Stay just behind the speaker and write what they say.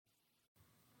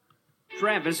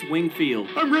Travis Wingfield.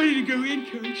 I'm ready to go in,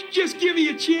 Coach. Just give me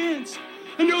a chance.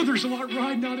 I know there's a lot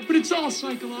riding on it, but it's all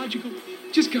psychological.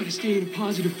 Just got to stay in a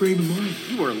positive frame of mind.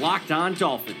 You are Locked On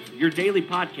Dolphins, your daily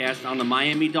podcast on the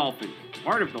Miami Dolphins,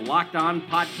 part of the Locked On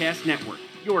Podcast Network,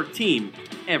 your team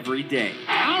every day.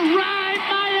 All right,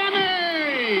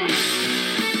 Miami!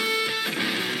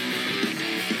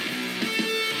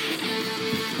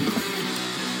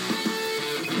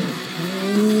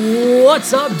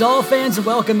 What's up, Dolphins?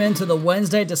 Welcome into the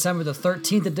Wednesday, December the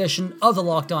 13th edition of the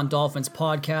Locked On Dolphins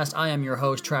podcast. I am your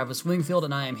host, Travis Wingfield,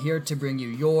 and I am here to bring you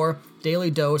your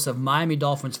daily dose of Miami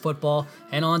Dolphins football.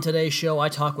 And on today's show, I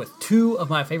talk with two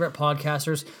of my favorite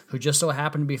podcasters who just so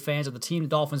happen to be fans of the team the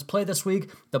Dolphins play this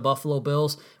week, the Buffalo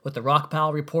Bills. With the Rock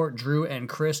Pal Report, Drew and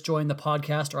Chris join the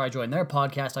podcast, or I joined their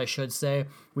podcast, I should say.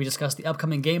 We discuss the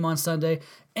upcoming game on Sunday.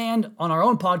 And on our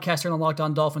own podcast here on the Locked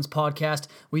On Dolphins podcast,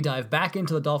 we dive back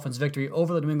into the Dolphins' victory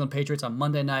over the New England Patriots on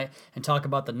Monday night and talk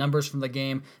about the numbers from the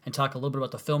game and talk a little bit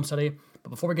about the film study. But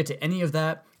before we get to any of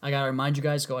that, I got to remind you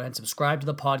guys, go ahead and subscribe to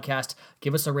the podcast.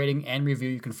 Give us a rating and review.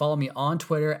 You can follow me on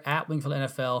Twitter at Wingfield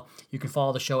NFL. You can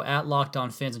follow the show at Locked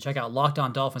On Fins and check out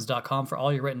LockedOnDolphins.com for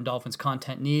all your written Dolphins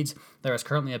content needs. There is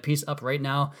currently a piece up right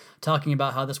now talking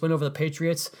about how this win over the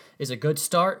Patriots is a good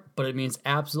start, but it means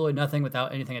absolutely nothing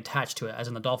without anything attached to it, as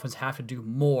in the Dolphins have to do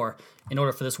more in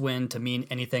order for this win to mean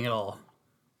anything at all.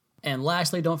 And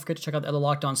lastly, don't forget to check out the other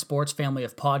Locked On Sports family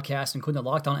of podcasts, including the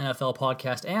Locked On NFL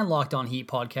podcast and Locked On Heat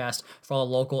podcast for all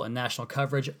the local and national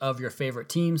coverage of your favorite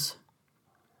teams.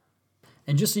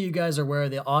 And just so you guys are aware,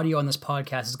 the audio on this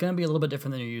podcast is going to be a little bit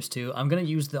different than you're used to. I'm going to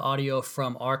use the audio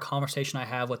from our conversation I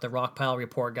have with the Rock Pile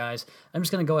Report guys. I'm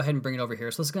just going to go ahead and bring it over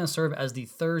here. So this is going to serve as the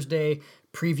Thursday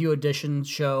preview edition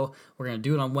show. We're going to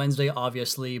do it on Wednesday,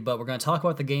 obviously, but we're going to talk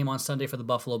about the game on Sunday for the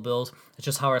Buffalo Bills. It's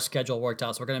just how our schedule worked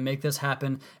out. So we're going to make this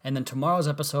happen. And then tomorrow's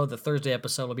episode, the Thursday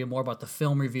episode, will be more about the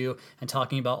film review and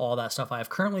talking about all that stuff. I have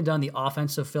currently done the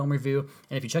offensive film review.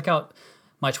 And if you check out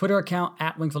my Twitter account,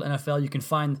 at Wingfield NFL, you can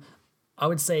find, I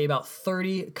would say, about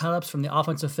 30 cut-ups from the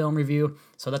offensive film review.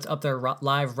 So that's up there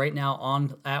live right now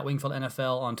on at Wingfield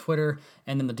NFL on Twitter.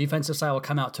 And then the defensive side will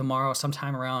come out tomorrow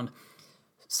sometime around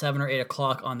 7 or 8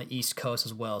 o'clock on the East Coast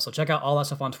as well. So check out all that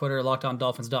stuff on Twitter,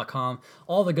 LockedOnDolphins.com,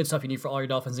 all the good stuff you need for all your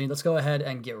Dolphins needs. Let's go ahead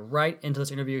and get right into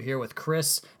this interview here with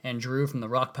Chris and Drew from the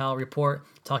Rock Pal Report,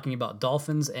 talking about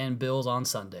Dolphins and Bills on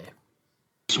Sunday.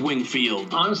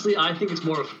 Wingfield. Honestly, I think it's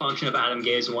more a function of Adam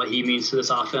Gase and what he means to this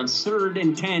offense.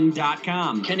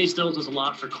 ThirdandTen.com. Kenny Stills does a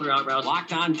lot for clear out routes.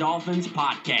 Locked On Dolphins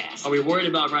podcast. Are we worried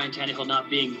about Ryan Tannehill not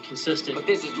being consistent? But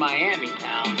this is Miami,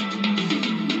 pal.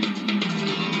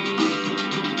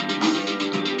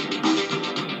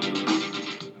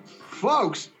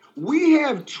 Folks, we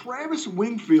have Travis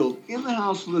Wingfield in the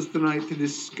house with us tonight to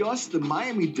discuss the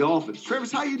Miami Dolphins.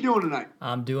 Travis, how you doing tonight?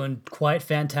 I'm doing quite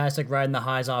fantastic, riding the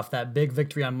highs off that big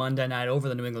victory on Monday night over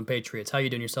the New England Patriots. How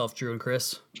you doing yourself, Drew and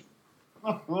Chris?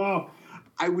 Oh,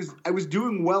 I was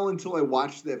doing well until I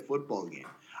watched that football game.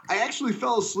 I actually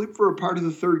fell asleep for a part of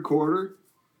the third quarter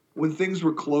when things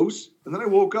were close, and then I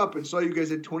woke up and saw you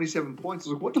guys had 27 points. I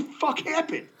was like, what the fuck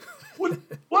happened? What did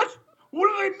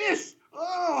I miss?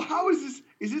 Oh, how is this?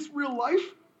 Is this real life?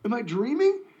 Am I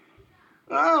dreaming?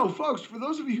 Oh, folks, for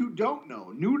those of you who don't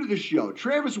know, new to the show,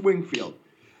 Travis Wingfield.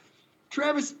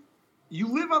 Travis, you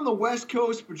live on the West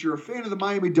Coast, but you're a fan of the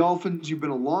Miami Dolphins. You've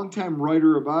been a longtime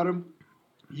writer about them.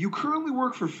 You currently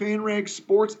work for FanRag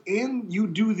Sports, and you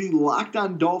do the Locked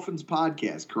On Dolphins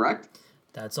podcast, correct?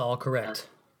 That's all correct.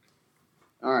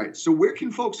 All right, so where can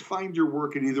folks find your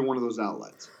work at either one of those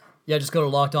outlets? Yeah, just go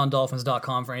to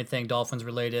LockedOnDolphins.com for anything Dolphins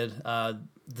related.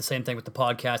 The same thing with the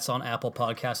podcasts on Apple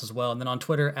Podcasts as well. And then on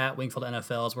Twitter, at Wingfield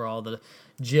NFL is where all the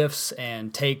GIFs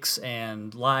and takes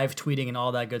and live tweeting and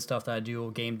all that good stuff that I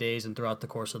do game days and throughout the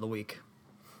course of the week.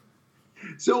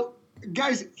 So,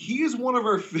 guys, he is one of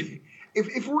our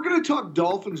if we're going to talk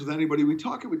Dolphins with anybody, we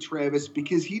talk it with Travis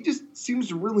because he just seems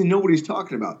to really know what he's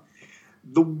talking about.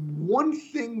 The one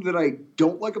thing that I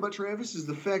don't like about Travis is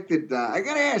the fact that I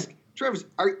got to ask, Travis,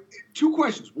 two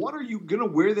questions. One, are you going to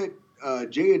wear that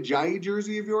Jay Ajayi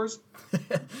jersey of yours?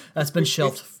 That's been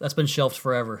shelved. That's been shelved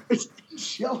forever. It's been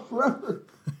shelved forever.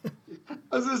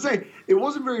 I was going to say, it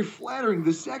wasn't very flattering.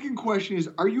 The second question is,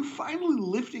 are you finally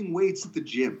lifting weights at the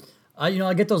gym? I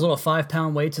get those little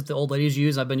 5-pound weights that the old ladies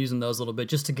use. I've been using those a little bit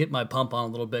just to get my pump on a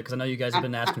little bit because I know you guys have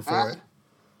been asking for it.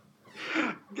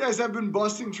 Guys, I've been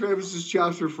busting Travis's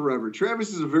chops for forever. Travis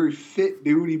is a very fit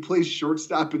dude. He plays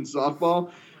shortstop in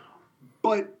softball.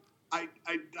 But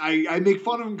I make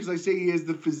fun of him because I say he has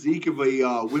the physique of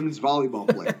a women's volleyball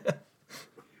player.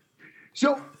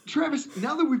 So Travis,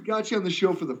 now that we've got you on the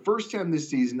show for the first time this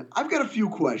season, I've got a few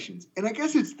questions. And I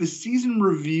guess it's the season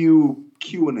review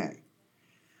Q&A.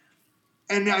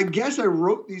 And I guess I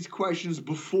wrote these questions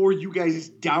before you guys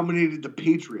dominated the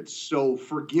Patriots, so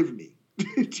forgive me.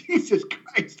 Jesus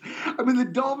Christ. I mean, the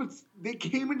Dolphins, they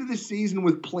came into the season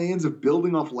with plans of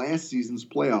building off last season's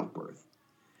playoff berth.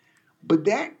 But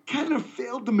that kind of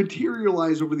failed to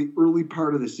materialize over the early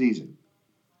part of the season.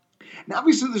 Now,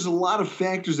 obviously, there's a lot of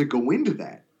factors that go into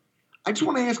that. I just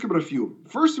want to ask about a few of them.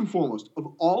 First and foremost,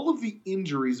 of all of the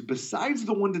injuries besides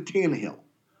the one to Tannehill,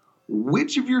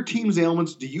 which of your team's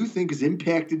ailments do you think has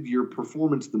impacted your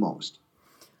performance the most?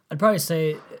 I'd probably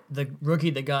say the rookie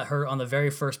that got hurt on the very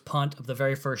first punt of the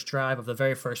very first drive of the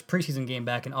very first preseason game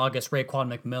back in August,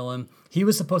 Raekwon McMillan. He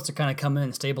was supposed to kind of come in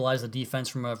and stabilize the defense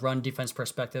from a run defense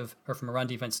perspective, or from a run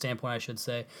defense standpoint, I should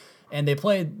say. And they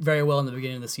played very well in the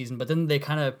beginning of the season, but then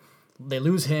they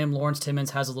lose him. Lawrence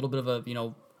Timmons has a little bit of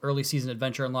a, early season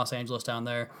adventure in Los Angeles down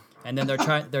there. And then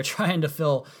they're trying to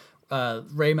fill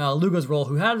Ray Maluga's role,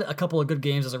 who had a couple of good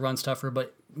games as a run stuffer,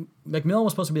 but McMillan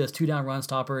was supposed to be this 2-down run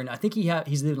stopper, and I think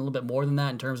he's doing a little bit more than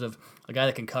that in terms of a guy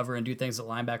that can cover and do things at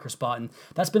linebacker spot, and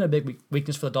that's been a big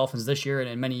weakness for the Dolphins this year and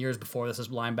in many years before this as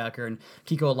linebacker. And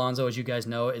Kiko Alonso, as you guys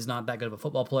know, is not that good of a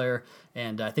football player,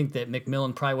 and I think that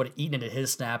McMillan probably would have eaten into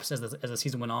his snaps as the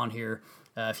season went on here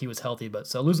if he was healthy. But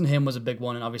so losing him was a big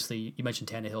one, and obviously you mentioned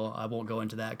Tannehill. I won't go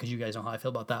into that because you guys know how I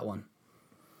feel about that one.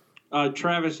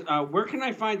 Travis, where can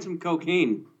I find some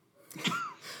cocaine?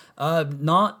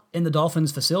 Not in the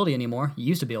Dolphins facility anymore. You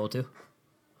used to be able to.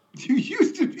 You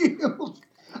used to be able to.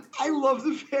 I love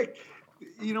the fact,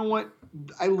 you know what?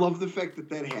 I love the fact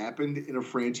that happened in a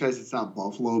franchise that's not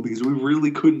Buffalo, because we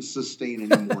really couldn't sustain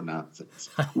any more nonsense.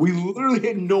 We literally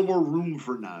had no more room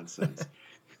for nonsense.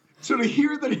 So to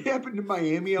hear that it happened in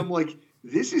Miami, I'm like,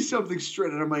 this is something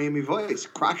straight out of Miami Vice.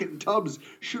 Crockett and Tubbs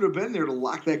should have been there to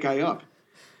lock that guy up.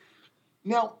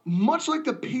 Now, much like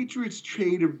the Patriots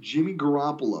trade of Jimmy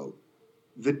Garoppolo,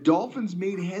 the Dolphins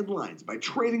made headlines by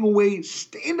trading away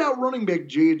standout running back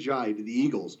Jay Ajayi to the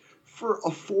Eagles for a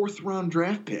 4th-round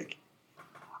draft pick.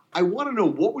 I want to know,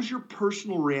 what was your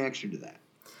personal reaction to that?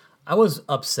 I was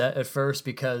upset at first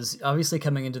because obviously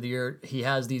coming into the year, he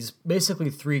has these basically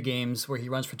 3 games where he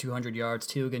runs for 200 yards,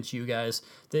 2 against you guys,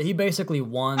 that he basically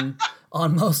won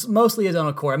on mostly his own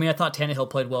accord. I mean, I thought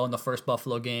Tannehill played well in the first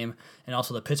Buffalo game and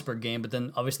also the Pittsburgh game, but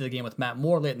then obviously the game with Matt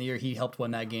Moore late in the year, he helped win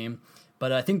that game.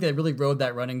 But I think they really rode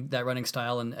that running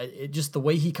style, and it just the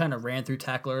way he kind of ran through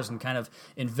tacklers and kind of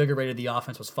invigorated the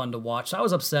offense was fun to watch. So I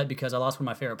was upset because I lost one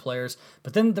of my favorite players.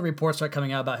 But then the reports start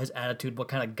coming out about his attitude, what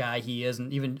kind of guy he is,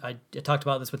 and even I talked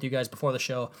about this with you guys before the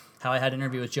show, how I had an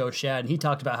interview with Joe Shad, and he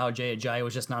talked about how Jay Ajayi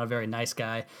was just not a very nice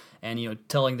guy, and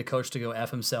telling the coach to go F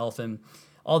himself and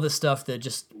all this stuff that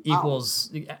just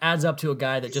adds up to a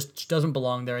guy that just doesn't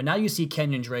belong there. And now you see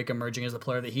Kenyon Drake emerging as the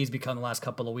player that he's become the last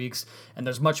couple of weeks, and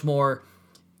there's much more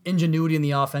ingenuity in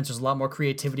the offense. There's a lot more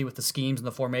creativity with the schemes and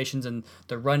the formations and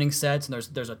the running sets, and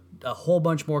there's a whole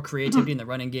bunch more creativity in the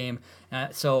running game.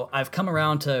 So I've come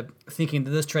around to thinking that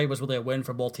this trade was really a win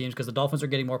for both teams because the Dolphins are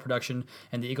getting more production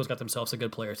and the Eagles got themselves a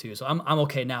good player too. So I'm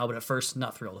okay now, but at first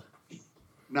not thrilled.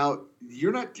 Now,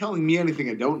 you're not telling me anything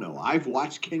I don't know. I've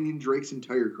watched Kenyon Drake's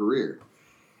entire career.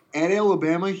 At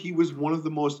Alabama, he was one of the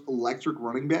most electric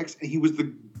running backs, and he was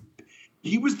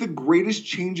the greatest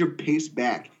change of pace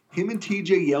back. Him and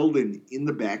TJ Yeldon in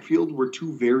the backfield were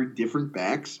 2 very different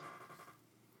backs,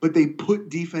 but they put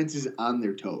defenses on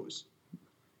their toes.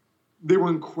 They were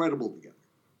incredible together.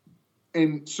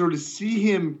 And so to see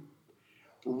him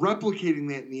replicating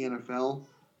that in the NFL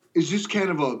is just kind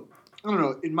of I don't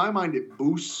know, in my mind it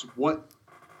boosts what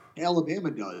Alabama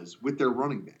does with their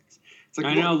running backs. It's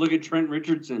like, look at Trent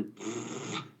Richardson.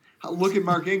 Look at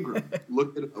Mark Ingram.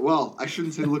 I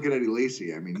shouldn't say look at Eddie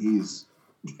Lacy. I mean,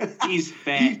 he's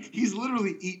fat. He's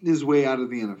literally eating his way out of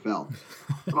the NFL.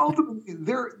 But ultimately,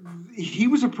 he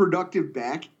was a productive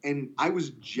back, and I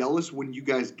was jealous when you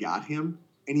guys got him,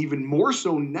 and even more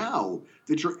so now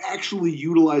that you're actually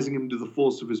utilizing him to the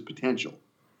fullest of his potential.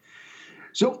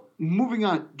 So, moving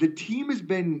on, the team has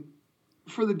been,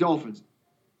 for the Dolphins,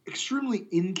 extremely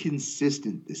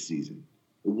inconsistent this season.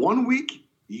 1 week,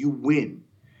 you win.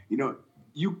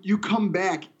 You come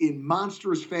back in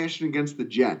monstrous fashion against the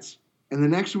Jets. And the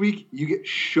next week, you get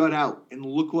shut out and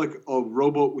look like a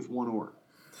rowboat with one oar.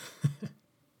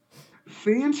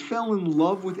 Fans fell in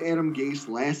love with Adam Gase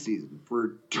last season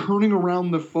for turning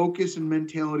around the focus and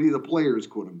mentality of the players,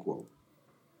 quote unquote.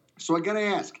 So I got to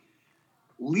ask,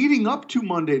 leading up to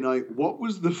Monday night, what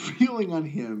was the feeling on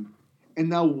him? And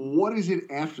now what is it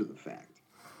after the fact?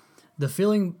 The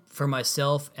feeling for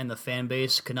myself and the fan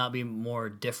base could not be more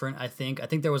different, I think. I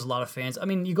think there was a lot of fans. I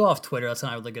mean, you go off Twitter, that's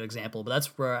not a really good example, but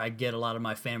that's where I get a lot of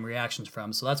my fan reactions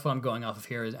from. So that's what I'm going off of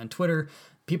here. On Twitter,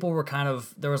 people were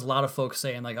there was a lot of folks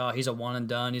saying, like, oh, he's a one and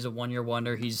done. He's a 1 year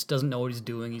wonder. He doesn't know what he's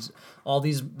doing. He's all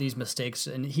these mistakes.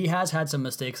 And he has had some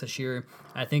mistakes this year.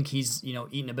 I think he's,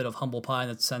 eaten a bit of humble pie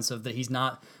in the sense of that he's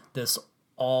not this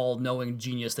all-knowing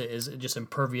genius that is just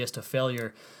impervious to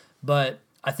failure. But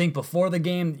I think before the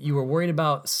game, you were worried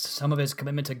about some of his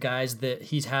commitment to guys that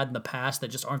he's had in the past that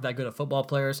just aren't that good at football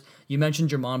players. You mentioned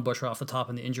Jermon Busher off the top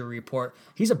in the injury report.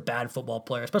 He's a bad football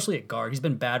player, especially at guard. He's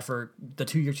been bad for the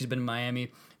 2 years he's been in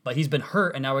Miami, but he's been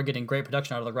hurt, and now we're getting great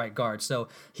production out of the right guard. So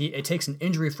it takes an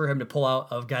injury for him to pull out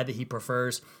a guy that he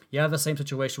prefers. You have the same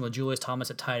situation with Julius Thomas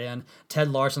at tight end. Ted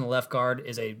Larson, the left guard,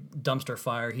 is a dumpster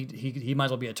fire. He might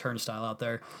as well be a turnstile out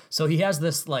there. So he has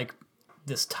this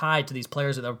tie to these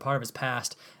players that are part of his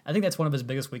past. I think that's one of his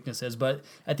biggest weaknesses. But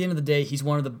at the end of the day, he's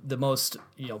one of the most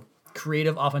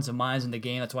creative offensive minds in the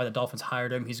game. That's why the Dolphins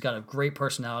hired him. He's got a great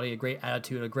personality, a great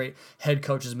attitude, a great head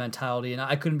coach's mentality. And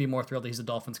I couldn't be more thrilled that he's the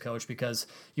Dolphins coach, because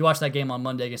you watched that game on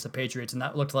Monday against the Patriots, and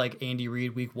that looked like Andy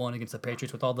Reid week 1 against the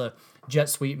Patriots with all the jet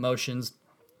sweep motions,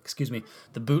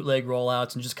 the bootleg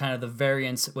rollouts, and just kind of the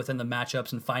variance within the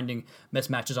matchups and finding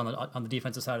mismatches on the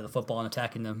defensive side of the football and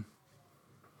attacking them.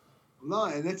 No,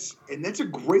 and that's a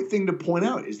great thing to point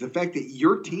out, is the fact that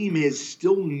your team has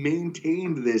still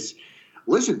maintained this.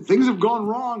 Listen, things have gone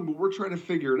wrong, but we're trying to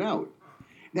figure it out.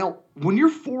 Now, when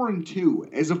you're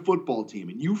 4-2 as a football team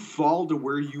and you fall to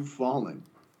where you've fallen,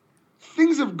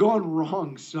 things have gone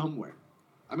wrong somewhere.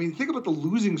 I mean, think about the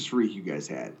losing streak you guys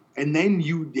had, and then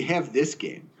you have this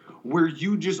game where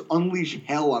you just unleash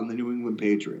hell on the New England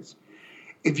Patriots.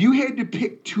 If you had to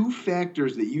pick 2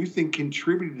 factors that you think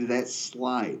contributed to that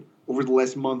slide over the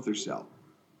last month or so,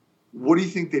 what do you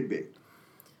think they'd be?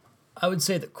 I would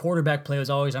say that quarterback play was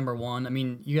always number one. I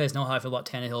mean, you guys know how I feel about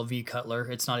Tannehill v. Cutler.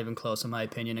 It's not even close, in my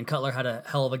opinion. And Cutler had a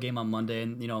hell of a game on Monday.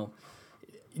 And,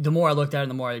 the more I looked at it and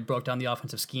the more I broke down the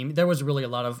offensive scheme, there was really a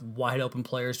lot of wide open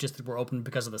players just that were open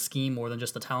because of the scheme more than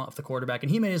just the talent of the quarterback.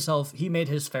 And he made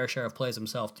his fair share of plays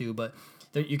himself too, but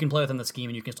you can play within the scheme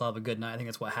and you can still have a good night. I think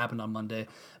that's what happened on Monday.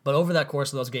 But over that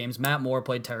course of those games, Matt Moore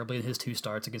played terribly in his 2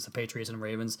 starts against the Patriots and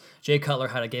Ravens. Jay Cutler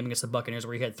had a game against the Buccaneers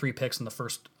where he had 3 picks in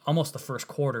almost the first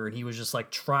quarter, and he was just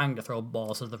trying to throw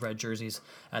balls to the red jerseys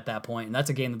at that point. And that's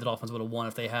a game that the Dolphins would have won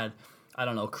if they had, I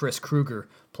don't know, Chris Kruger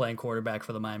playing quarterback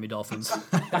for the Miami Dolphins.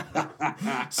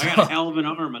 I got a hell of an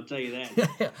arm, I'll tell you that.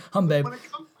 Yeah, babe.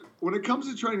 When it comes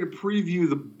to trying to preview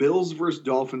the Bills versus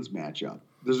Dolphins matchup,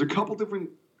 there's a couple different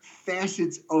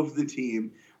facets of the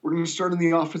team. We're going to start on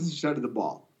the offensive side of the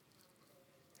ball.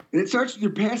 And it starts with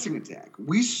your passing attack.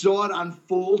 We saw it on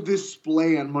full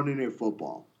display on Monday Night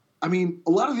Football. I mean,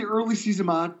 a lot of the early season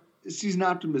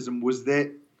optimism was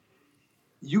that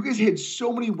you guys had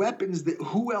so many weapons that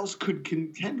who else could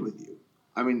contend with you?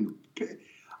 I mean,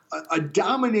 a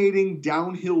dominating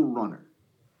downhill runner,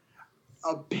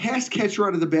 a pass catcher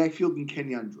out of the backfield in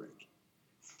Kenyon Drake,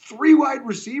 3 wide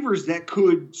receivers that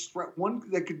could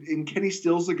in Kenny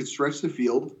Stills that could stretch the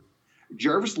field,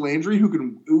 Jarvis Landry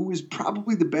who is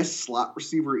probably the best slot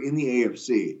receiver in the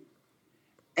AFC,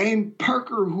 and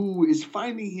Parker, who is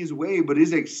finding his way but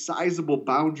is a sizable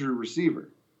boundary receiver.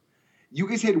 You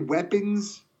guys had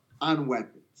weapons on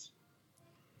weapons.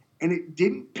 And it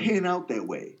didn't pan out that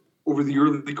way over the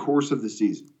early course of the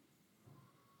season.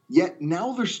 Yet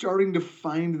now they're starting to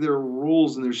find their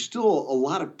roles, and there's still a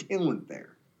lot of talent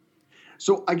there.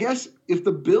 So I guess if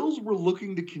the Bills were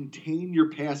looking to contain your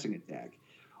passing attack,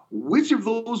 which of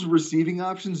those receiving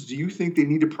options do you think they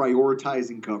need to prioritize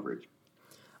in coverage?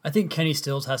 I think Kenny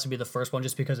Stills has to be the first one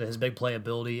just because of his big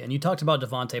playability. And you talked about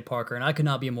Devontae Parker, and I could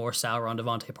not be more sour on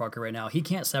Devontae Parker right now. He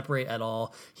can't separate at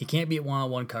all. He can't beat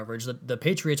one-on-one coverage. The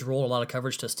Patriots rolled a lot of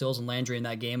coverage to Stills and Landry in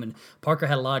that game, and Parker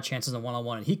had a lot of chances in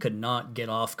one-on-one, and he could not get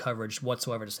off coverage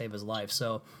whatsoever to save his life.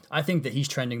 So I think that he's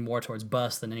trending more towards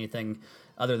bust than anything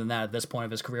other than that at this point of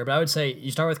his career. But I would say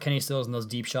you start with Kenny Stills and those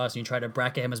deep shots, and you try to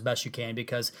bracket him as best you can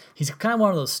because he's kind of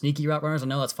one of those sneaky route runners. I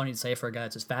know that's funny to say for a guy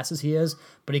that's as fast as he is,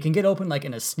 but he can get open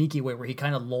in a sneaky way where he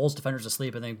kind of lulls defenders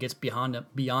asleep and then gets beyond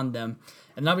them.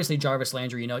 And obviously Jarvis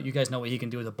Landry, you guys know what he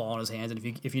can do with the ball in his hands. And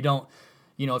if you don't,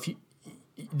 if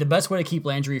the best way to keep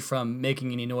Landry from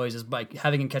making any noise is by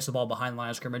having him catch the ball behind the line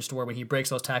of scrimmage to where when he breaks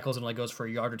those tackles and goes for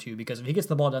a yard or two, because if he gets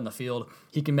the ball down the field,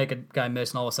 he can make a guy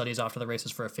miss and all of a sudden he's off to the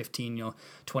races for a 15,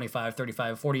 25,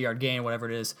 35, 40-yard gain, whatever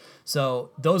it is.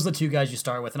 So those are the two guys you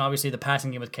start with. And obviously the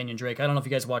passing game with Kenyon Drake. I don't know if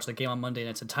you guys watched the game on Monday in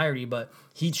its entirety, but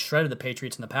he shredded the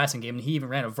Patriots in the passing game, and he even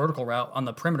ran a vertical route on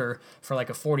the perimeter for like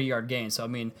a 40-yard gain. So, I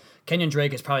mean, Kenyon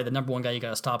Drake is probably the number one guy you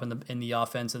got to stop in the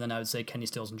offense, and then I would say Kenny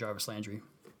Stills and Jarvis Landry.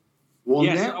 Well,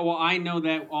 yes, I know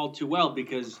that all too well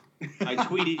because I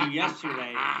tweeted you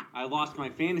yesterday. I lost my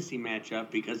fantasy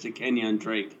matchup because of Kenyon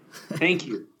Drake. Thank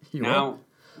you. Now,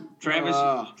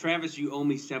 Travis, you owe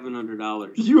me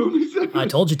 $700. You owe me $700. I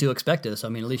told you to expect it, so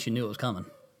I mean, at least you knew it was coming.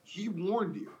 He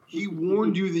warned you. He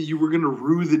warned you that you were going to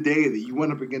rue the day that you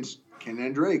went up against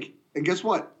Kenyon Drake. And guess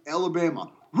what?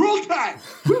 Alabama. Roll Tide!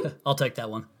 I'll take that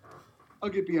one. I'll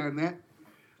get behind that.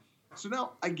 So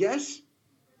now, I guess,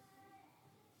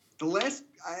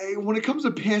 when it comes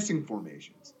to passing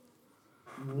formations,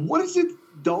 what is it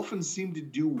Dolphins seem to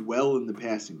do well in the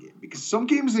passing game? Because some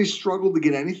games they struggle to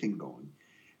get anything going.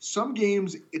 Some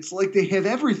games, it's like they have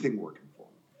everything working for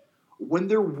them. When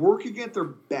they're working at their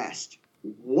best,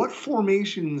 what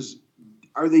formations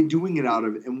are they doing it out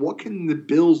of, and what can the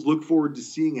Bills look forward to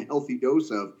seeing a healthy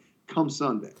dose of come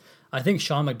Sunday? I think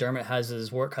Sean McDermott has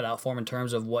his work cut out for him in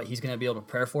terms of what he's going to be able to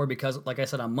prepare for, because, like I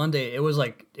said, on Monday, it was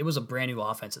a brand new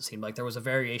offense, it seemed like. There was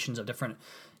variations of different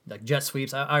jet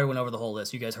sweeps. I went over the whole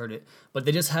list. You guys heard it. But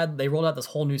they rolled out this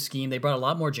whole new scheme. They brought a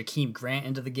lot more Jakeem Grant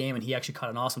into the game, and he actually caught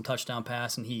an awesome touchdown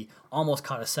pass, and he almost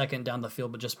caught a second down the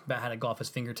field, but just had it go off his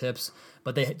fingertips.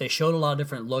 But they showed a lot of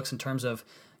different looks in terms of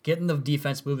getting the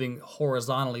defense moving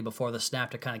horizontally before the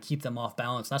snap to kind of keep them off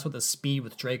balance. And that's what the speed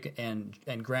with Drake and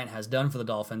Grant has done for the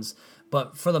Dolphins.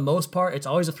 But for the most part, it's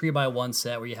always a 3-by-1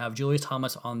 set where you have Julius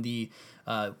Thomas on the,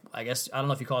 I don't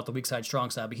know if you call it the weak side, strong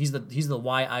side, but he's the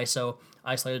Y ISO,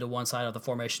 isolated to one side of the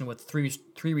formation with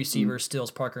three receivers,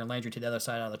 Stills, Parker, and Landry to the other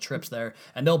side out of the trips there.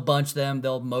 And they'll bunch them,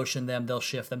 they'll motion them, they'll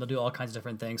shift them, they'll do all kinds of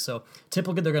different things. So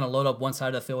typically they're going to load up one side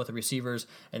of the field with the receivers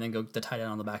and then go the tight end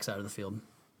on the back side of the field.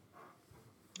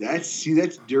 That's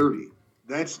dirty.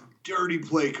 That's dirty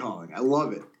play calling. I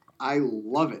love it. I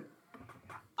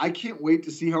can't wait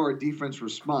to see how our defense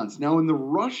responds. Now in the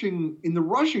rushing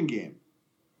game,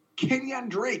 Kenyon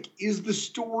Drake is the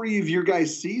story of your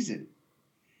guys' season.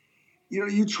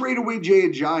 You trade away Jay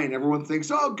Ajayi and everyone thinks,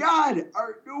 oh God,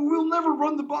 we'll never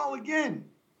run the ball again.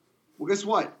 Well, guess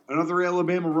what? Another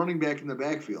Alabama running back in the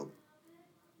backfield.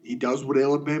 He does what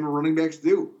Alabama running backs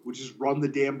do, which is run the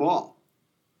damn ball.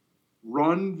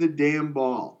 Run the damn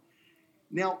ball.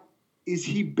 Now, is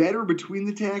he better between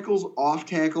the tackles, off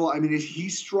tackle? I mean, he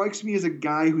strikes me as a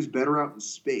guy who's better out in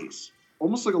space,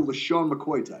 almost like a LaShawn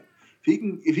McCoy type.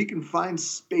 If he can find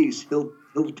space, he'll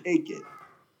take it.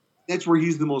 That's where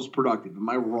he's the most productive. Am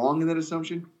I wrong in that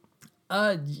assumption?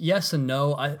 Yes and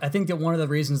no. I think that one of the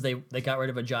reasons they got rid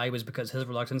of Ajayi was because his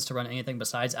reluctance to run anything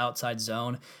besides outside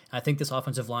zone. I think this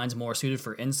offensive line's more suited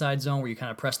for inside zone where you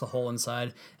kind of press the hole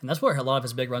inside. And that's where a lot of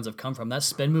his big runs have come from. That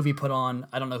spin move he put on,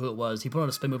 I don't know who it was. He put on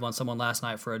a spin move on someone last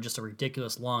night for just a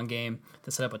ridiculous long game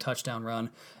to set up a touchdown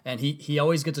run. And he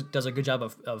always does a good job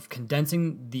of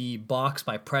condensing the box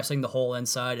by pressing the hole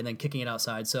inside and then kicking it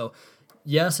outside. So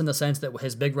yes, in the sense that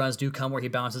his big runs do come where he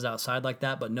bounces outside like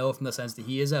that, but no, from the sense that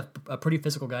he is a pretty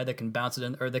physical guy that can bounce it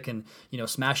in, or that can,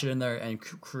 smash it in there and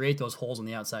create those holes in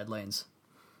the outside lanes.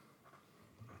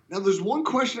 Now, there's one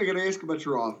question I got to ask about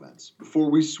your offense before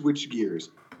we switch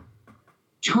gears.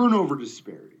 Turnover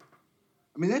disparity.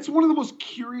 I mean, that's one of the most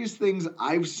curious things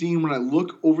I've seen when I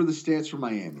look over the stats for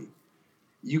Miami.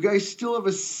 You guys still have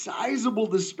a sizable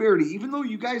disparity, even though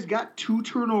you guys got 2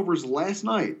 turnovers last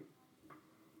night.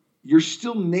 You're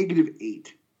still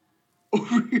 -8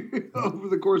 over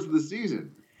the course of the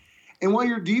season. And while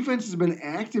your defense has been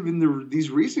active in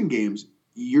these recent games,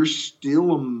 you're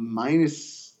still a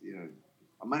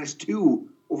 -2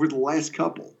 over the last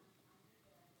couple.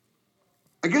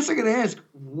 I guess I got to ask,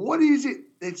 what is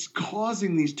it that's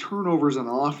causing these turnovers on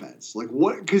offense? Like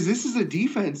what? Because this is a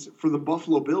defense for the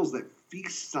Buffalo Bills that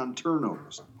feasts on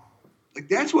turnovers. Like,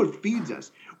 that's what feeds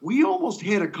us. We almost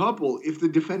had a couple if the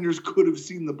defenders could have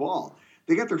seen the ball.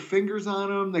 They got their fingers on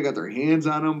them. They got their hands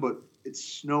on them, but it's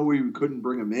snowy. We couldn't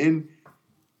bring them in.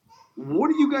 What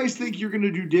do you guys think you're going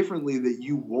to do differently that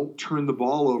you won't turn the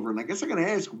ball over? And I guess I got to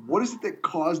ask, what is it that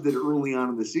caused it early on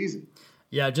in the season?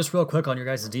 Yeah, just real quick on your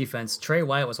guys' defense. Trey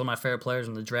White was one of my favorite players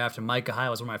in the draft, and Micah Hyde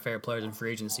was one of my favorite players in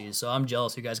free agency. So I'm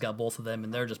jealous you guys got both of them,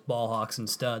 and they're just ball hawks and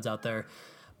studs out there.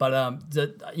 But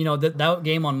that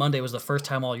game on Monday was the first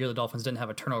time all year the Dolphins didn't have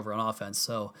a turnover on offense.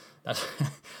 So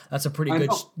that's a pretty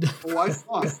good. Oh, I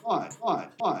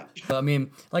thought. I mean,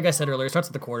 like I said earlier, it starts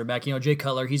with the quarterback. Jay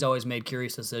Cutler, he's always made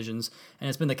curious decisions, and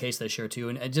it's been the case this year too.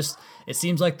 And it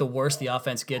seems like the worse the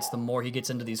offense gets, the more he gets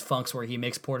into these funks where he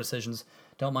makes poor decisions.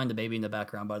 Don't mind the baby in the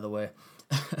background, by the way.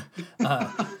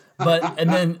 And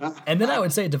then I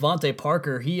would say Devontae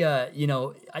Parker. He,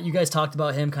 you guys talked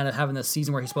about him kind of having this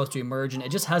season where he's supposed to emerge, and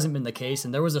it just hasn't been the case.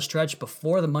 And there was a stretch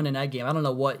before the Monday night game. I don't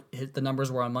know what the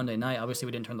numbers were on Monday night. Obviously,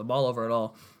 we didn't turn the ball over at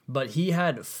all. But he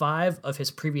had 5 of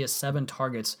his previous 7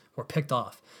 targets were picked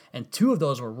off, and 2 of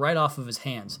those were right off of his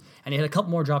hands. And he had a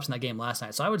couple more drops in that game last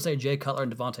night. So I would say Jay Cutler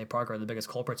and Devontae Parker are the biggest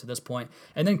culprits at this point.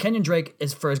 And then Kenyon Drake,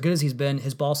 for as good as he's been,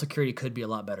 his ball security could be a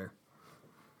lot better.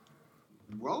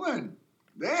 Well then,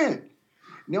 man.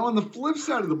 Now on the flip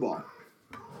side of the ball,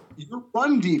 your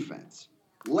run defense.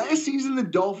 Last season, the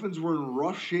Dolphins were in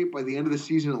rough shape by the end of the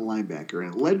season at linebacker,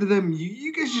 and it led to them,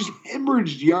 you guys just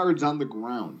hemorrhaged yards on the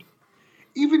ground,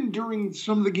 even during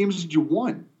some of the games that you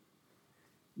won.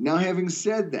 Now, having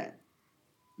said that,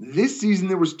 this season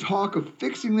there was talk of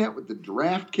fixing that with the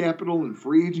draft capital and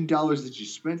free agent dollars that you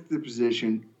spent at the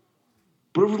position.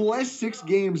 But over the last 6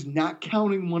 games, not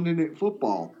counting Monday Night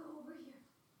Football,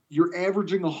 you're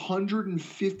averaging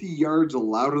 150 yards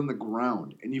allowed on the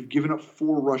ground, and you've given up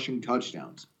 4 rushing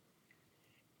touchdowns.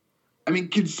 I mean,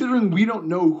 considering we don't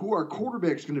know who our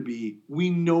quarterback's going to be, we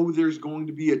know there's going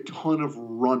to be a ton of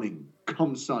running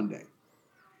come Sunday.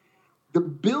 The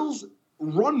Bills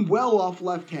run well off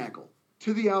left tackle,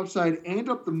 to the outside and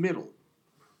up the middle.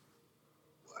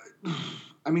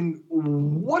 I mean,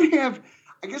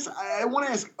 I guess I want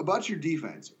to ask about your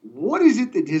defense. What is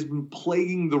it that has been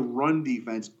plaguing the run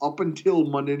defense up until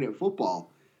Monday Night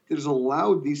Football that has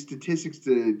allowed these statistics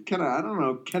to kind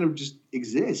of just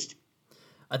exist?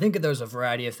 I think that there's a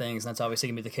variety of things, and that's obviously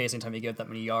going to be the case anytime you give that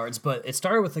many yards. But it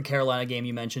started with the Carolina game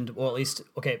you mentioned. Well, at least,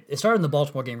 it started in the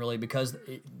Baltimore game, really, because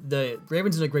the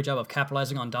Ravens did a great job of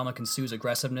capitalizing on Ndamukong Suh's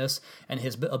aggressiveness and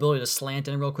his ability to slant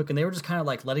in real quick. And they were just kind of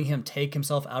like letting him take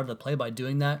himself out of the play by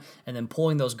doing that, and then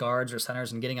pulling those guards or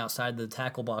centers and getting outside the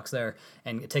tackle box there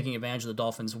and taking advantage of the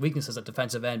Dolphins' weaknesses at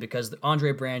defensive end, because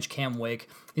Andre Branch, Cam Wake,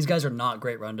 these guys are not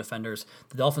great run defenders.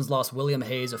 The Dolphins lost William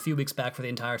Hayes a few weeks back for the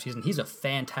entire season. He's a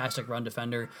fantastic run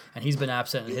defender, and he's been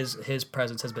absent, and his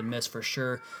presence has been missed for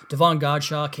sure. Devon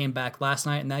Godshaw came back last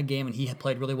night in that game, and he had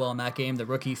played really well in that game, the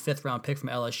rookie 5th-round pick from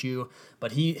LSU,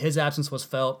 but his absence was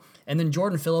felt. And then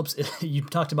Jordan Phillips, you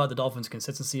talked about the Dolphins'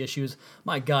 consistency issues.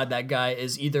 My God, that guy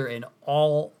is either an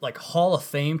Hall of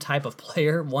Fame type of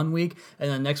player one week, and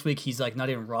then next week he's not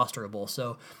even rosterable.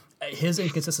 So his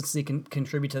inconsistency can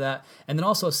contribute to that. And then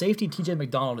also safety TJ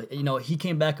McDonald, he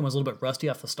came back and was a little bit rusty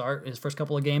off the start in his first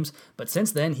couple of games, but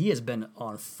since then he has been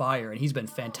on fire, and he's been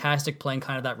fantastic playing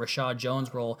kind of that Rashad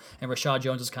Jones role, and Rashad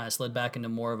Jones has kind of slid back into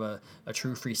more of a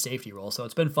true free safety role. So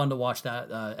it's been fun to watch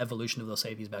that evolution of those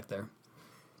safeties back there.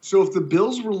 So if the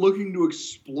Bills were looking to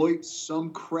exploit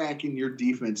some crack in your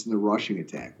defense in the rushing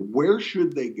attack, where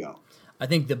should they go? I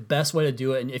think the best way to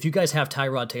do it, and if you guys have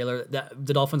Tyrod Taylor,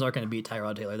 the Dolphins aren't going to beat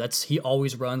Tyrod Taylor. He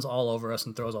always runs all over us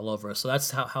and throws all over us. So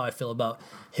that's how I feel about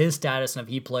his status. And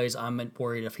if he plays, I'm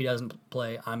worried. If he doesn't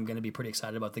play, I'm going to be pretty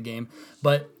excited about the game.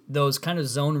 But those kind of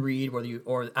zone read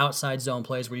or outside zone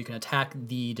plays where you can attack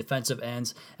the defensive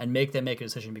ends and make them make a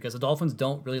decision, because the Dolphins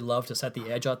don't really love to set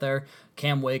the edge out there.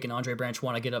 Cam Wake and Andre Branch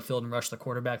want to get upfield and rush the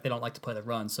quarterback. They don't like to play the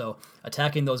run. So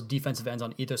attacking those defensive ends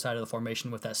on either side of the formation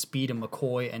with that speed of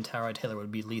McCoy and Tyrod Taylor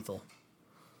would be lethal.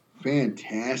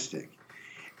 Fantastic.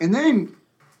 And then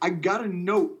I got to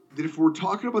note that if we're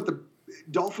talking about the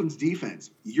Dolphins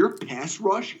defense, your pass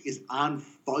rush is on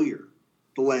fire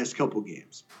the last couple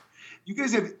games. You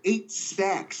guys have 8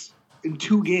 sacks in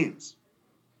 2 games.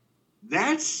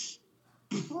 That's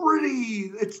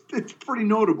pretty. It's pretty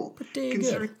notable.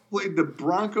 Considering you played the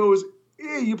Broncos.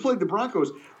 Yeah, you played the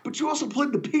Broncos, but you also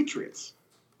played the Patriots.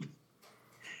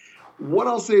 What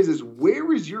I'll say is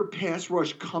where is your pass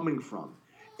rush coming from?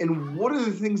 And what are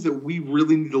the things that we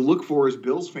really need to look for as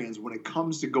Bills fans when it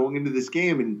comes to going into this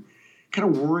game and kind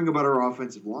of worrying about our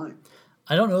offensive line?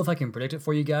 I don't know if I can predict it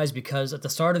for you guys, because at the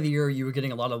start of the year, you were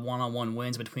getting a lot of one-on-one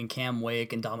wins between Cam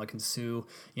Wake and Ndamukong Suh.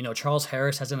 Charles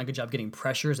Harris has done a good job getting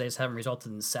pressures. They just haven't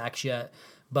resulted in sacks yet.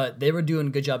 But they were doing a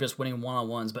good job just winning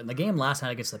one-on-ones. But in the game last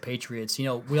night against the Patriots, we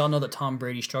all know that Tom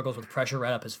Brady struggles with pressure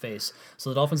right up his face. So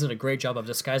the Dolphins did a great job of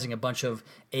disguising a bunch of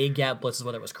A-gap blitzes,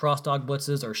 whether it was cross-dog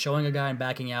blitzes or showing a guy and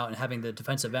backing out and having the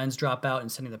defensive ends drop out and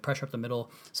sending the pressure up the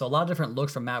middle. So a lot of different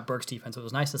looks from Matt Burke's defense. It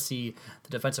was nice to see the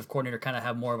defensive coordinator kind of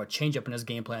have more of a change-up in his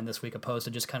game plan this week, opposed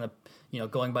to just kind of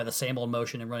going by the same old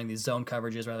motion and running these zone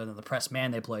coverages rather than the press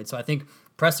man they played. So I think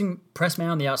press man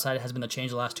on the outside has been the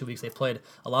change the last 2 weeks. They've played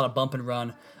a lot of bump and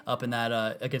run up in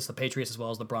that against the Patriots as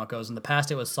well as the Broncos. In the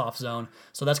past, it was soft zone,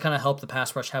 so that's kind of helped the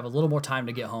pass rush have a little more time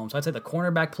to get home. So I'd say the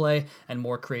cornerback play and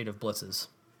more creative blitzes.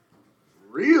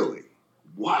 Really?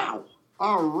 Wow.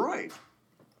 All right.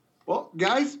 Well,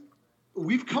 guys,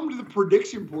 we've come to the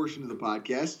prediction portion of the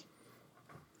podcast.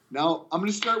 Now, I'm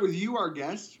going to start with you, our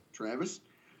guest, Travis.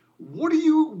 What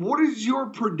is your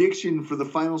prediction for the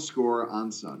final score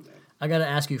on Sunday? I got to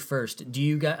ask you first. Do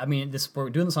you guys? We're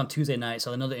doing this on Tuesday night,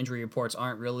 so I know the injury reports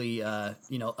aren't really, up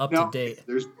to date.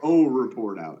 There's no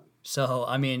report out. So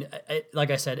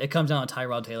like I said, it comes down to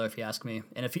Tyrod Taylor, if you ask me.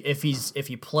 And if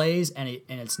he plays and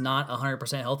it's not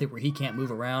 100% healthy, where he can't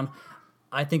move around,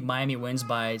 I think Miami wins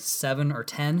by 7 or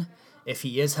 10. If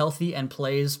he is healthy and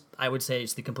plays, I would say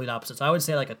it's the complete opposite. So I would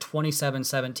say like a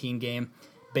 27-17 game,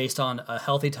 based on a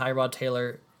healthy Tyrod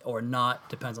Taylor or not,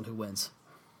 depends on who wins.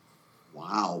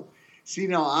 Wow. See,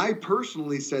 now I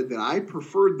personally said that I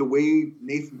preferred the way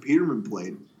Nathan Peterman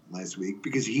played last week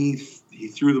because he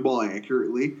threw the ball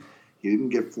accurately. He didn't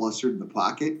get flustered in the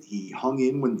pocket. He hung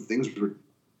in when things were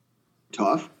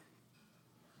tough.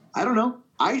 I don't know.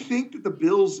 I think that the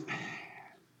Bills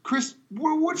 – Chris,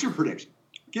 what's your prediction?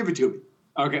 Give it to me.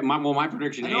 Okay, my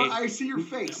prediction. I see your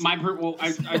face. I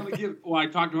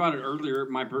talked about it earlier.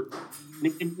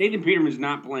 Nathan Peterman's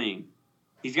not playing.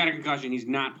 He's got a concussion. He's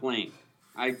not playing.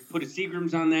 I put a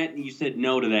Seagrams on that, and you said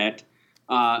no to that.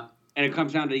 And it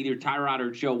comes down to either Tyrod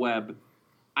or Joe Webb.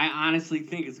 I honestly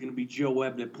think it's going to be Joe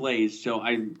Webb that plays. So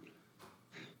I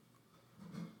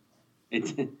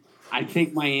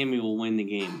think Miami will win the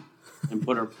game and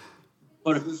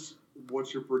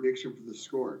What's your prediction for the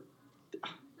score?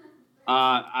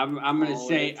 I'm going to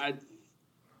say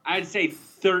I'd say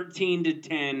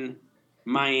 13-10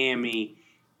 Miami,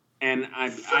 and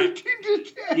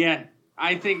 13-10. Yeah,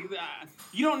 I think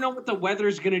you don't know what the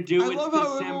weather's going to do. I love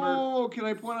how. Can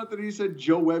I point out that he said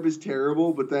Joe Webb is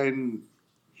terrible, but then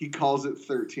he calls it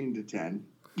 13-10.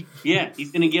 Yeah,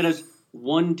 he's going to get us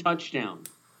one touchdown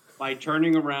by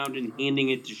turning around and handing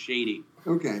it to Shady.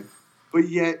 Okay, but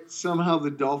yet somehow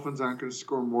the Dolphins aren't going to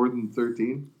score more than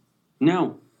 13.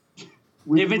 No.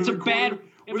 With a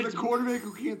quarterback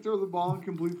who can't throw the ball and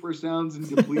complete first downs and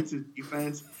depletes his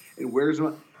defense and wears them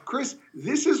out. Chris,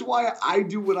 this is why I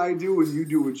do what I do and you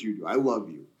do what you do. I love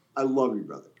you. I love you,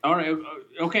 brother. All right.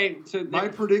 Okay. So my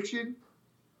prediction,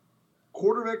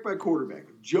 quarterback by quarterback.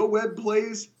 If Joe Webb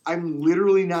plays, I'm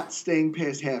literally not staying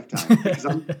past halftime because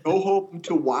I'm going to go home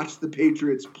to watch the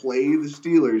Patriots play the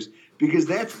Steelers because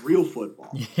that's real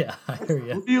football. Yeah, I hear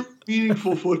you. Real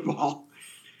meaningful football.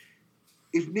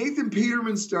 If Nathan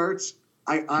Peterman starts,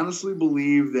 I honestly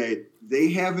believe that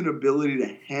they have an ability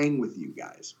to hang with you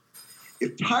guys.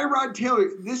 If Tyrod Taylor,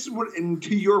 and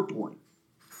to your point,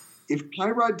 if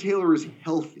Tyrod Taylor is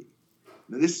healthy,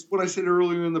 now this is what I said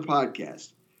earlier in the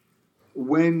podcast,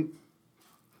 when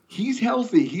he's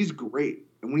healthy, he's great.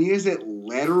 And when he has that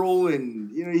lateral and,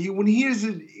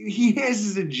 he has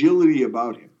his agility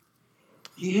about him,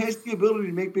 he has the ability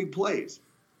to make big plays.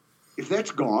 If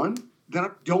that's gone, then I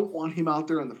don't want him out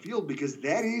there on the field because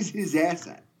that is his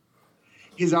asset.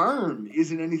 His arm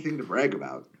isn't anything to brag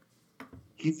about.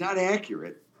 He's not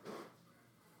accurate.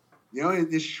 In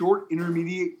this short,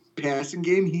 intermediate passing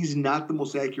game, he's not the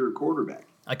most accurate quarterback.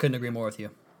 I couldn't agree more with you.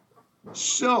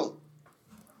 So,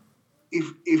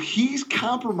 if he's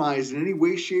compromised in any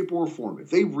way, shape, or form, if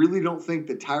they really don't think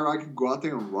that Tyrod can go out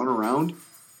there and run around,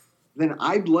 then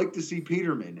I'd like to see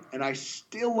Peterman. And I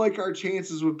still like our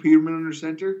chances with Peterman under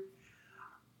center.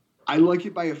 I like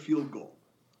it by a field goal.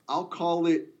 I'll call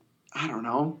it, I don't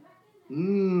know,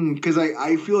 because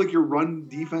I feel like your run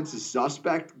defense is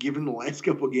suspect given the last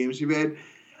couple of games you've had.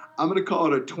 I'm going to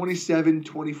call it a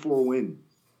 27-24 win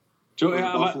for the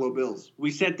Buffalo Bills.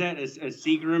 We set that as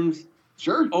Seagrams.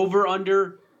 Sure. Over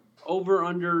under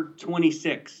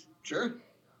 26. Sure.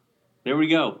 There we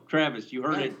go. Travis, you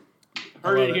heard it.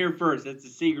 Heard it here first. That's the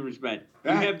Seagrams bet.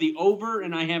 You have the over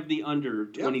and I have the under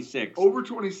 26. Yep. Over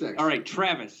 26. All right,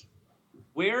 Travis.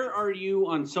 Where are you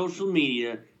on social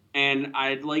media? And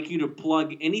I'd like you to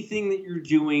plug anything that you're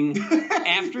doing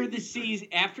after the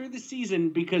season,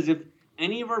 because if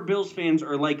any of our Bills fans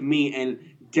are like me and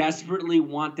desperately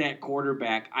want that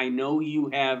quarterback, I know you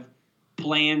have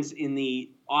plans in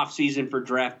the offseason for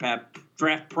draft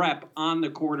prep on the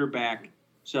quarterback.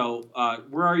 So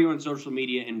where are you on social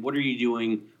media, and what are you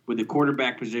doing with the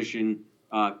quarterback position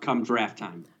come draft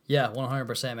time? Yeah,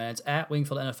 100%, man. It's at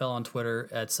Wingfield NFL on Twitter.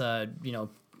 It's,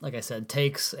 like I said,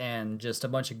 takes and just a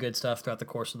bunch of good stuff throughout the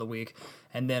course of the week.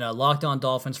 And then Locked On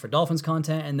Dolphins for Dolphins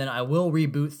content. And then I will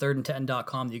reboot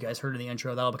thirdand10.com that you guys heard in the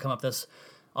intro. That'll come up this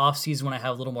off-season when I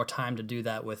have a little more time to do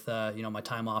that with, my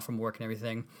time off from work and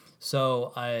everything.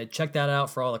 So I check that out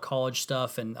for all the college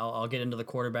stuff, and I'll get into the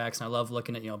quarterbacks. And I love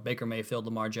looking at, Baker Mayfield,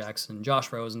 Lamar Jackson,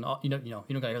 Josh Rosen. You don't got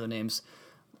to hear the names.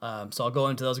 So I'll go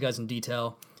into those guys in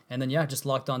detail. And then, just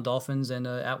Locked On Dolphins and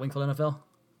at Wingfield NFL.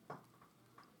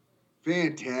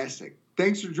 Fantastic.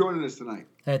 Thanks for joining us tonight.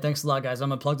 Hey, thanks a lot, guys. I'm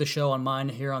going to plug the show on mine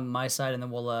here on my side, and then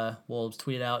we'll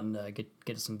tweet it out and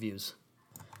get some views.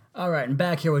 All right, and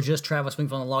back here with just Travis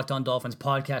Wingfield on the Locked On Dolphins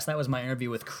podcast. That was my interview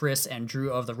with Chris and Drew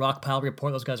of the Rockpile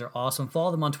Report. Those guys are awesome. Follow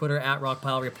them on Twitter at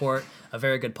Rockpile Report. A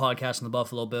very good podcast on the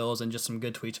Buffalo Bills, and just some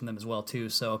good tweets from them as well too.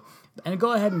 So, and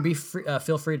go ahead and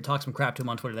feel free to talk some crap to them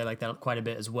on Twitter. They like that quite a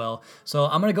bit as well. So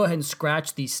I'm gonna go ahead and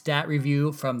scratch the stat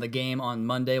review from the game on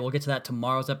Monday. We'll get to that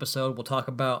tomorrow's episode. We'll talk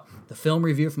about the film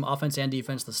review from offense and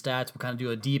defense, the stats. We'll kind of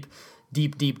do a deep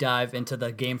dive into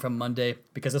the game from Monday,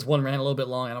 because this one ran a little bit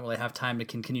long. I don't really have time to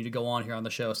continue to go on here on the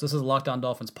show. So this is the Locked On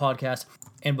Dolphins podcast.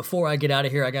 And before I get out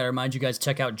of here, I got to remind you guys to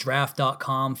check out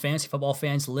draft.com. Fantasy football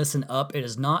fans, listen up. It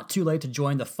is not too late to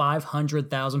join the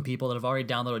 500,000 people that have already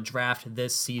downloaded Draft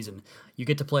this season. You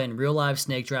get to play in real live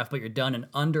snake draft, but you're done in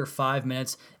under 5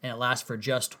 minutes, and it lasts for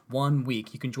just 1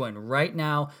 week. You can join right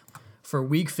now for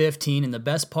week 15, and the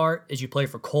best part is you play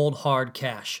for cold hard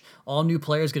cash. All new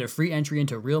players get a free entry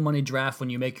into Real Money Draft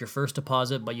when you make your first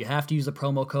deposit, but you have to use the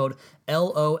promo code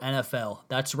LONFL.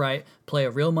 That's right, play a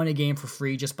real money game for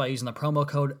free just by using the promo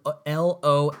code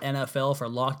LONFL for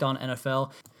Locked On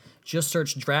NFL. Just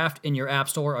search Draft in your app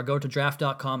store or go to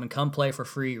draft.com and come play for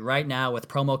free right now with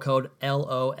promo code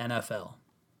LONFL.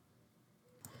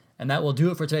 And that will do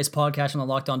it for today's podcast on the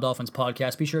Locked On Dolphins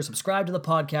podcast. Be sure to subscribe to the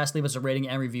podcast, leave us a rating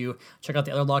and review. Check out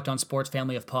the other Locked On Sports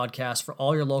family of podcasts for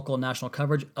all your local and national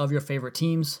coverage of your favorite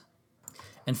teams.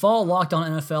 And follow Locked On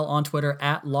NFL on Twitter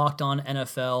at Locked On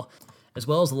NFL, as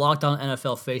well as the Locked On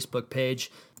NFL Facebook page.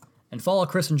 And follow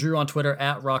Chris and Drew on Twitter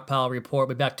at Rockpile Report.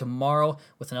 We'll be back tomorrow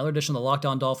with another edition of the Locked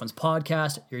On Dolphins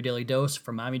podcast, your daily dose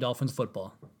for Miami Dolphins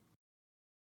football.